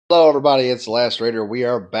Hello, everybody. It's the Last Raider. We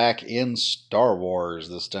are back in Star Wars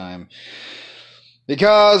this time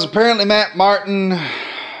because apparently Matt Martin,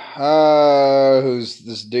 who's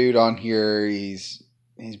this dude on here, he's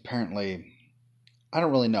apparently, I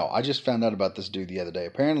don't really know. I just found out about this dude the other day.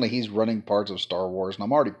 Apparently, he's running parts of Star Wars, and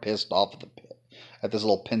I'm already pissed off at this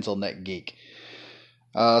little pencil neck geek.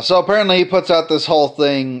 So apparently, he puts out this whole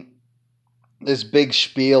thing, this big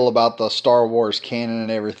spiel about the Star Wars canon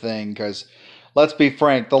and everything, because let's be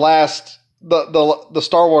frank, the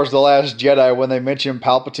Star Wars The Last Jedi, when they mentioned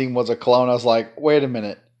Palpatine was a clone, I was like, wait a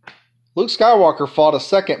minute. Luke Skywalker fought a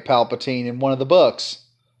second Palpatine in one of the books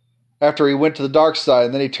after he went to the dark side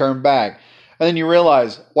and then he turned back. And then you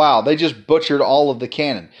realize, wow, they just butchered all of the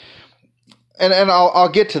canon. And I'll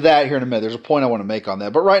get to that here in a minute. There's a point I want to make on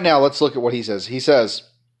that. But right now, let's look at what he says. He says,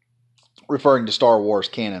 referring to Star Wars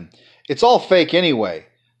canon, it's all fake anyway,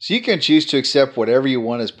 so you can choose to accept whatever you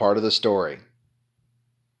want as part of the story.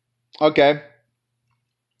 Okay.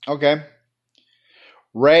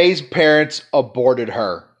 Rey's parents aborted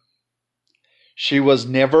her. She was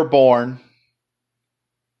never born.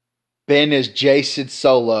 Ben is Jason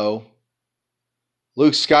Solo.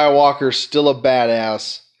 Luke Skywalker's still a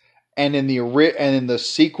badass. And in the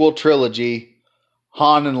sequel trilogy,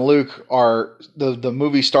 Han and Luke are the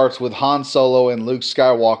movie starts with Han Solo and Luke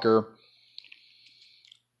Skywalker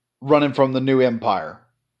running from the new empire.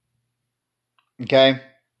 Okay?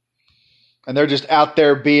 And they're just out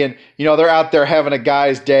there they're out there having a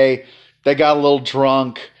guy's day. They got a little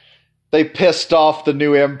drunk. They pissed off the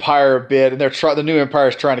new empire a bit, and the new empire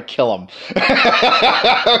is trying to kill them.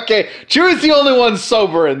 Okay, Chewie's the only one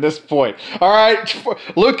sober in this point. All right,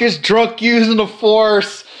 Luke is drunk using the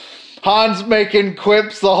Force. Han's making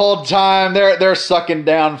quips the whole time. They're sucking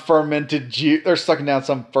down fermented juice. They're sucking down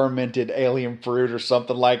some fermented alien fruit or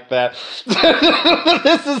something like that.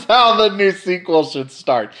 This is how the new sequel should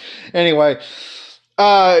start. Anyway,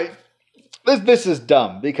 this is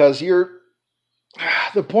dumb because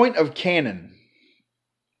the point of canon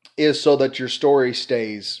is so that your story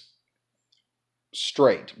stays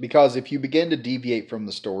straight. Because if you begin to deviate from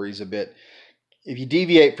the stories a bit, if you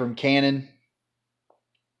deviate from canon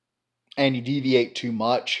and you deviate too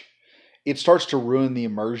much, it starts to ruin the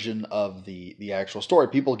immersion of the actual story.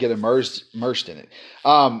 People get immersed in it.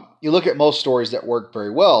 You look at most stories that work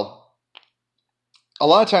very well. A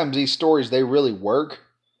lot of times these stories, they really work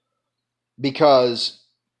because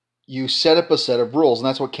you set up a set of rules, and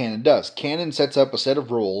that's what canon does. Canon sets up a set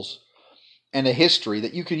of rules and a history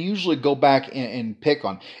that you can usually go back and pick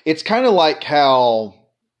on. It's kind of like how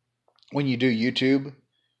when you do YouTube,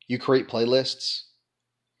 you create playlists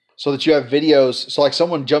so that you have videos. So like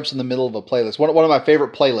someone jumps in the middle of a playlist. One of my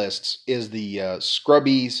favorite playlists is the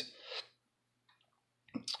Scrubbies.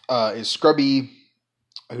 Is Scrubby,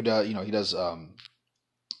 who does, he does,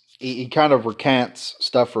 he kind of recants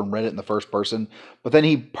stuff from Reddit in the first person, but then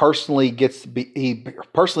he personally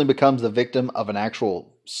becomes the victim of an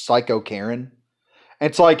actual psycho Karen. And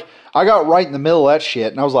it's like, I got right in the middle of that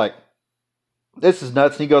shit, and I was like, this is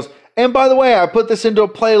nuts. And he goes, and by the way, I put this into a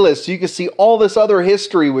playlist so you can see all this other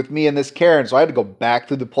history with me and this Karen. So I had to go back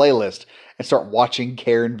through the playlist and start watching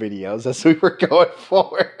Karen videos as we were going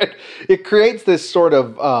forward. It creates this sort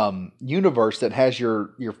of universe that has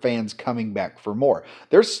your fans coming back for more.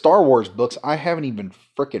 There's Star Wars books I haven't even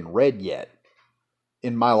freaking read yet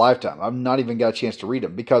in my lifetime. I've not even got a chance to read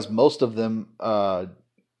them because most of them, I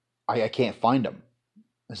can't find them.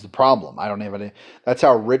 Is the problem. I don't have any. That's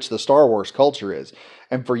how rich the Star Wars culture is.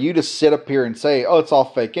 And for you to sit up here and say, oh, it's all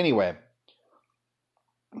fake anyway.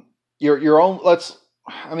 Your own,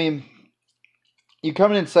 you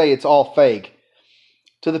come in and say it's all fake.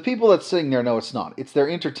 To the people that's sitting there, no, it's not. It's their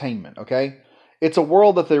entertainment, okay? It's a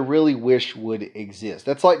world that they really wish would exist.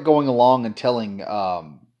 That's like going along and telling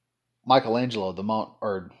Michelangelo,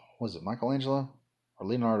 or was it Michelangelo? Or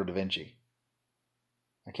Leonardo da Vinci?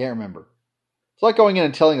 I can't remember. It's like going in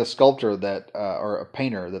and telling a sculptor that, or a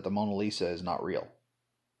painter, that the Mona Lisa is not real.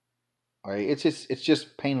 All right, it's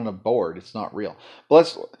just paint on a board. It's not real.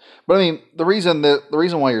 But I mean, the reason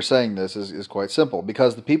why you're saying this is quite simple,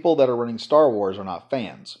 because the people that are running Star Wars are not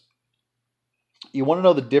fans. You want to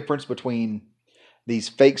know the difference between these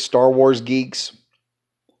fake Star Wars geeks,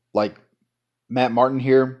 like Matt Martin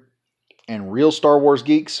here, and real Star Wars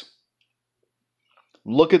geeks?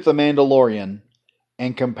 Look at The Mandalorian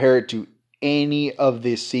and compare it to any of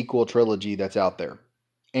the sequel trilogy that's out there.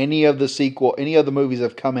 Any of the movies that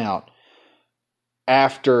have come out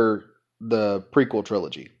after the prequel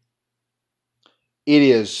trilogy. It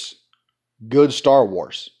is good Star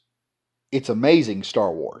Wars. It's amazing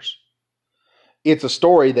Star Wars. It's a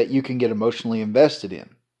story that you can get emotionally invested in.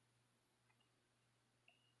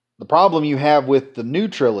 The problem you have with the new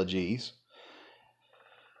trilogies,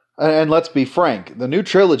 and let's be frank, the new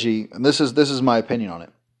trilogy, and this is my opinion on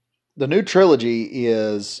it. The new trilogy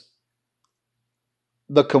is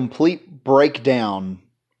the complete breakdown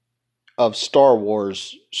of Star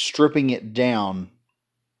Wars, stripping it down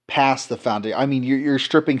past the foundation. I mean, you're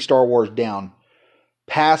stripping Star Wars down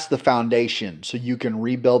past the foundation so you can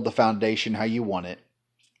rebuild the foundation how you want it.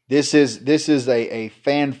 This is a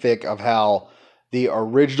fanfic of how the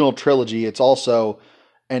original trilogy, it's also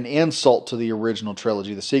an insult to the original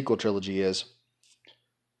trilogy, the sequel trilogy is,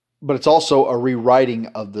 but it's also a rewriting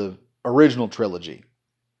of the original trilogy.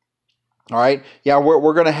 All right? Yeah,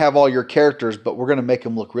 we're going to have all your characters, but we're going to make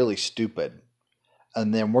them look really stupid.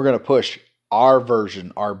 And then we're going to push our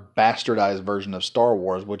version, our bastardized version of Star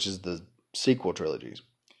Wars, which is the sequel trilogies.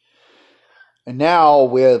 And now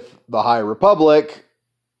with the High Republic,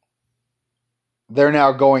 they're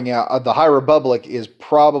now going out. The High Republic is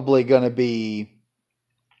probably going to be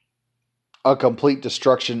a complete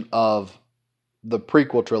destruction of the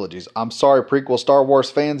prequel trilogies. I'm sorry, prequel Star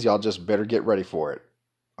Wars fans, y'all just better get ready for it.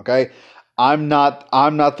 Okay? I'm not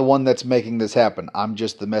the one that's making this happen. I'm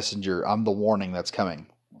just the messenger. I'm the warning that's coming.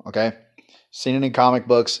 Okay? Seen it in comic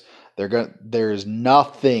books. There's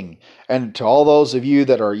nothing. And to all those of you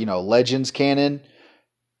that are, Legends canon,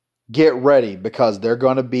 get ready because they're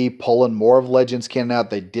going to be pulling more of Legends canon out.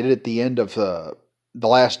 They did it at the end of The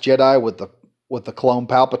Last Jedi with the clone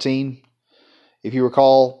Palpatine, if you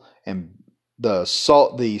recall, and the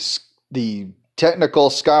technical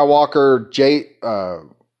Skywalker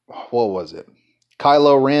what was it?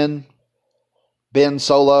 Kylo Ren, Ben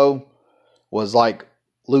Solo was like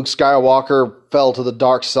Luke Skywalker fell to the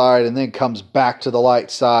dark side and then comes back to the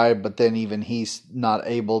light side, but then even he's not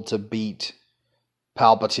able to beat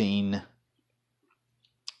Palpatine.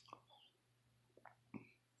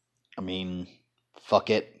 I mean, fuck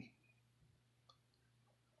it.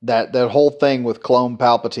 That whole thing with clone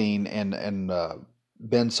Palpatine and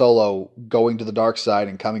Ben Solo going to the dark side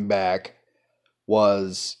and coming back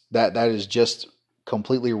was that is just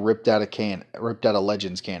completely ripped out of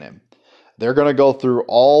Legends canon. They're going to go through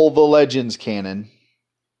all the Legends canon.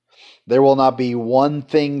 There will not be one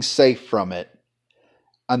thing safe from it,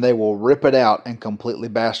 and they will rip it out and completely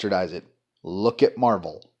bastardize it. Look at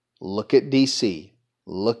Marvel. Look at DC.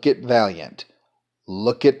 Look at Valiant.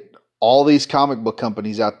 Look at all these comic book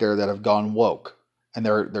companies out there that have gone woke, and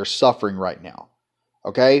they're suffering right now.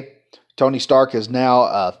 Okay? Tony Stark is now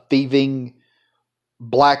a thieving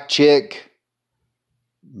black chick.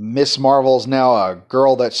 Miss Marvel's now a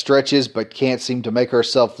girl that stretches but can't seem to make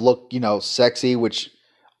herself look, sexy, which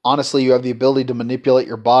honestly, you have the ability to manipulate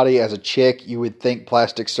your body as a chick. You would think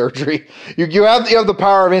plastic surgery. You have the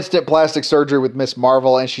power of instant plastic surgery with Miss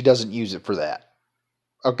Marvel, and she doesn't use it for that.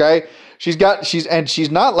 Okay? She's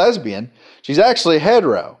not lesbian. She's actually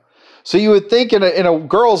hetero. So you would think in a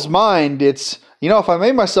girl's mind, it's, if I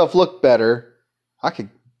made myself look better, I could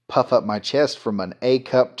puff up my chest from an A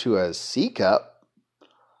cup to a C cup,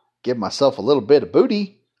 give myself a little bit of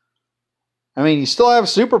booty. I mean, you still have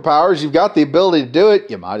superpowers. You've got the ability to do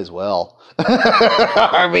it. You might as well.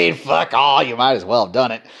 I mean, fuck all. You might as well have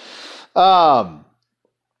done it.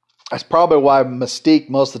 That's probably why Mystique,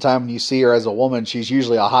 most of the time when you see her as a woman, she's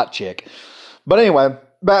usually a hot chick. But anyway,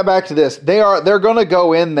 back to this. They're going to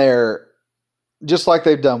go in there just like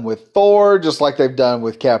they've done with Thor, just like they've done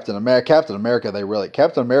with Captain America. Captain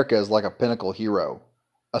America is like a pinnacle hero,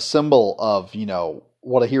 a symbol of,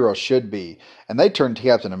 what a hero should be. And they turned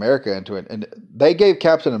Captain America into it. And they gave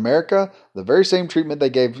Captain America the very same treatment they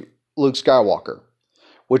gave Luke Skywalker,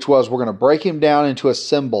 which was, we're going to break him down into a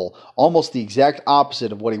symbol, almost the exact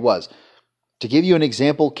opposite of what he was. To give you an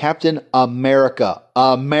example, Captain America,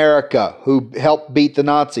 who helped beat the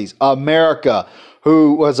Nazis, America,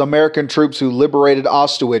 who was American troops who liberated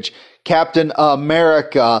Auschwitz. Captain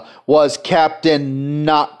America was Captain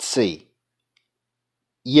Nazi.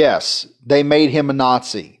 Yes, they made him a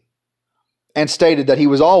Nazi and stated that he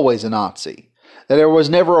was always a Nazi, that there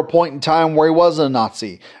was never a point in time where he wasn't a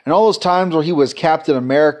Nazi. And all those times where he was Captain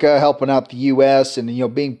America helping out the U.S.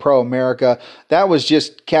 and, being pro-America, that was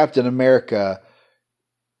just Captain America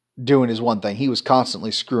doing his one thing. He was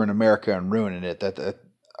constantly screwing America and ruining it at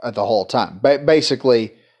the whole time.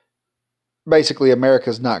 Basically,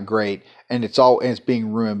 America's not great, and it's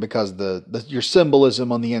being ruined because your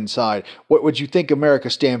symbolism on the inside, what would you think America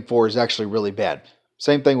stand for, is actually really bad.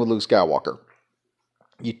 Same thing with Luke Skywalker.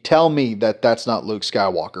 You tell me that that's not Luke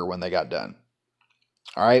Skywalker when they got done.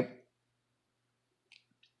 All right?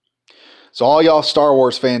 So all y'all Star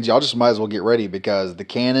Wars fans, y'all just might as well get ready because the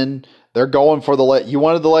canon, they're going for you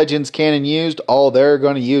wanted the Legends canon used? Oh, they're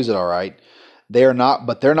going to use it, all right. They're not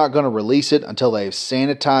going to release it until they've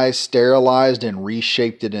sanitized, sterilized, and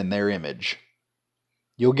reshaped it in their image.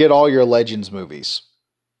 You'll get all your Legends movies.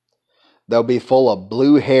 They'll be full of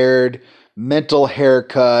blue-haired, mental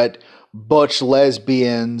haircut, butch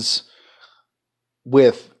lesbians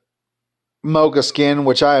with mocha skin,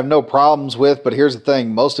 which I have no problems with, but here's the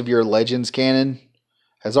thing. Most of your Legends canon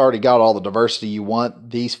has already got all the diversity you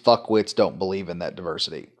want. These fuckwits don't believe in that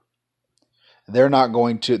diversity. They're not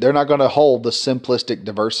going to hold the simplistic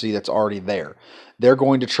diversity that's already there. They're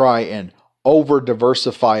going to try and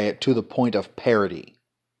over-diversify it to the point of parody.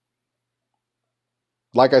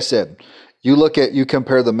 Like I said, you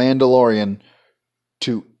compare The Mandalorian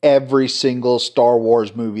to every single Star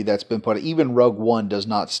Wars movie that's been put. Even Rogue One does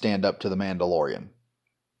not stand up to The Mandalorian.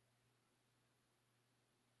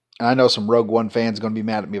 And I know some Rogue One fans are going to be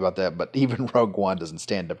mad at me about that, but even Rogue One doesn't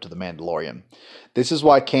stand up to The Mandalorian. This is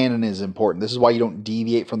why canon is important. This is why you don't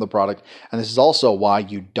deviate from the product. And this is also why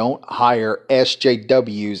you don't hire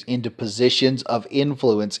SJWs into positions of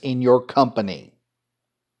influence in your company.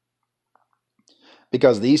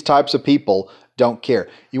 Because these types of people don't care.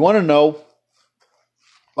 You want to know,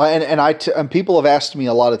 and people have asked me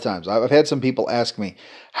a lot of times. I've had some people ask me,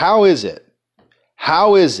 how is it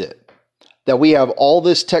that we have all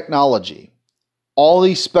this technology, all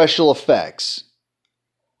these special effects,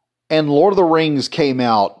 and Lord of the Rings came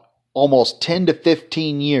out almost 10 to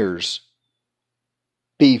 15 years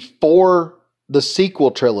before the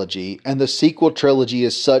sequel trilogy, and the sequel trilogy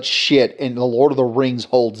is such shit, and the Lord of the Rings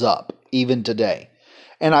holds up even today?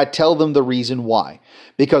 And I tell them the reason why.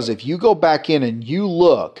 Because if you go back in and you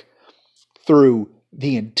look through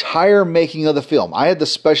the entire making of the film, I had the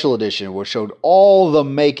special edition which showed all the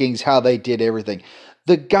makings, how they did everything.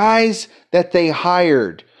 The guys that they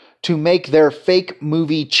hired to make their fake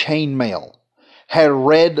movie chainmail had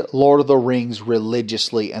read Lord of the Rings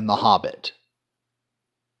religiously and The Hobbit.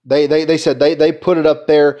 They said they put it up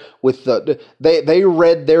there with they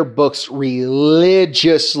read their books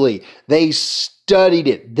religiously. They studied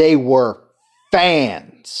it. They were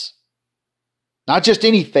fans. Not just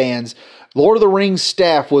any fans. Lord of the Rings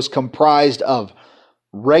staff was comprised of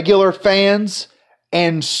regular fans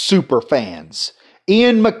and super fans.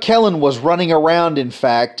 Ian McKellen was running around, in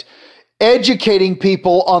fact, educating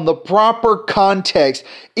people on the proper context.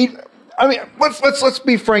 Let's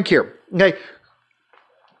be frank here. Okay.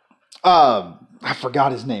 I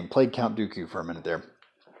forgot his name. Played Count Dooku for a minute there.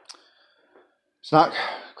 It's not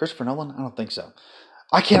Christopher Nolan? I don't think so.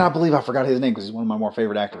 I cannot believe I forgot his name because he's one of my more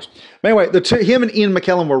favorite actors. But anyway, him and Ian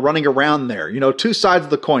McKellen were running around there. Two sides of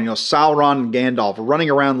the coin. Sauron and Gandalf were running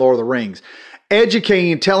around Lord of the Rings,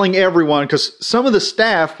 educating and telling everyone, because some of the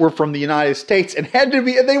staff were from the United States and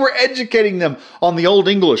they were educating them on the Old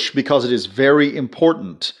English, because it is very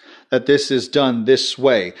important that this is done this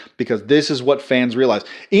way, because this is what fans realize.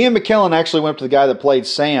 Ian McKellen actually went up to the guy that played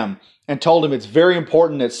Sam and told him it's very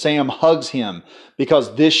important that Sam hugs him,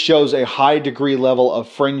 because this shows a high degree level of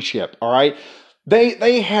friendship. All right.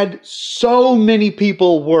 They had so many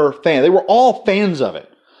people were fans. They were all fans of it.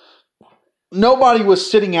 Nobody was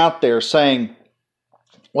sitting out there saying,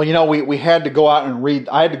 well, we had to go out and read.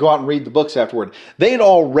 I had to go out and read the books afterward. They had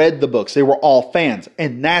all read the books. They were all fans.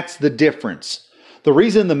 And that's the difference. The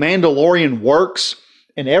reason The Mandalorian works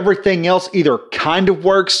and everything else either kind of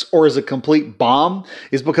works or is a complete bomb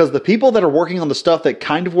is because the people that are working on the stuff that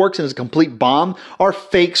kind of works and is a complete bomb are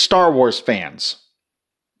fake Star Wars fans.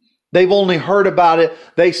 They've only heard about it.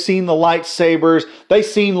 They've seen the lightsabers. They've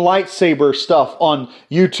seen lightsaber stuff on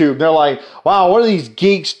YouTube. They're like, wow, what are these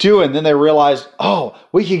geeks doing? Then they realize, oh,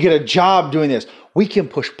 we can get a job doing this. We can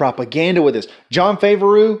push propaganda with this. Jon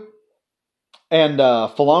Favreau and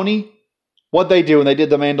Filoni, what they do when they did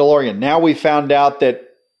The Mandalorian. Now we found out that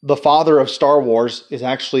the father of Star Wars is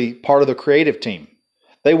actually part of the creative team.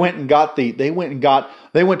 They went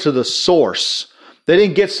to the source. They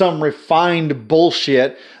didn't get some refined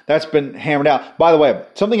bullshit that's been hammered out. By the way,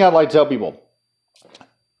 something I'd like to tell people.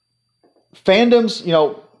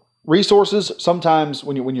 Fandoms, resources, sometimes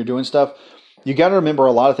when you're doing stuff, you got to remember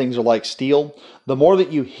a lot of things are like steel. The more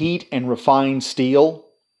that you heat and refine steel,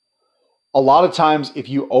 a lot of times if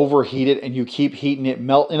you overheat it and you keep heating it,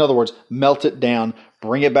 melt it down,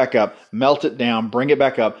 bring it back up, melt it down, bring it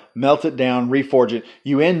back up, melt it down, reforge it,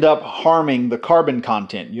 you end up harming the carbon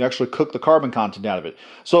content. You actually cook the carbon content out of it.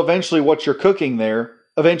 So eventually what you're cooking there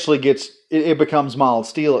eventually it becomes mild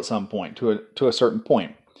steel at some point to a certain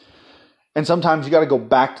point. And sometimes you got to go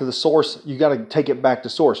back to the source. You got to take it back to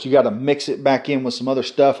source. You got to mix it back in with some other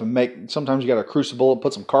stuff and sometimes you got to crucible it,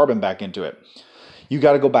 put some carbon back into it. You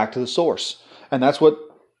got to go back to the source. And that's what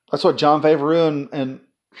Jon Favreau and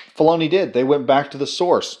Filoni did. They went back to the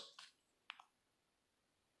source.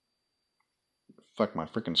 Fuck, my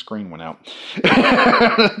freaking screen went out.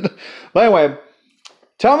 But anyway,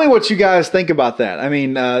 tell me what you guys think about that. I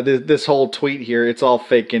mean, this whole tweet here, it's all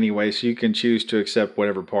fake anyway, so you can choose to accept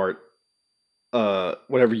whatever part,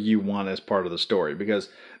 whatever you want as part of the story. Because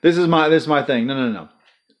this is my thing. No.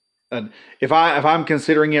 If I'm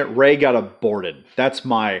considering it, Rey got aborted. That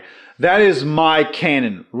is my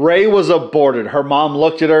canon. Rey was aborted. Her mom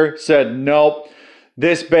looked at her, said, "Nope,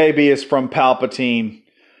 this baby is from Palpatine.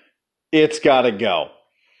 It's got to go."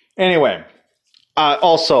 Anyway,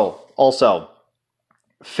 also,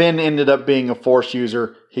 Finn ended up being a Force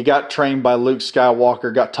user. He got trained by Luke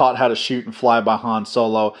Skywalker, got taught how to shoot and fly by Han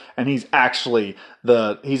Solo, and he's actually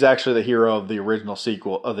the hero of the original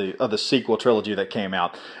sequel of the sequel trilogy that came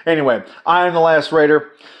out. Anyway, I am the Last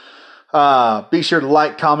Raider. Be sure to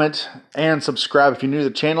like, comment, and subscribe if you're new to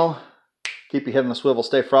the channel. Keep your head on the swivel,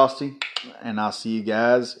 stay frosty, and I'll see you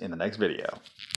guys in the next video.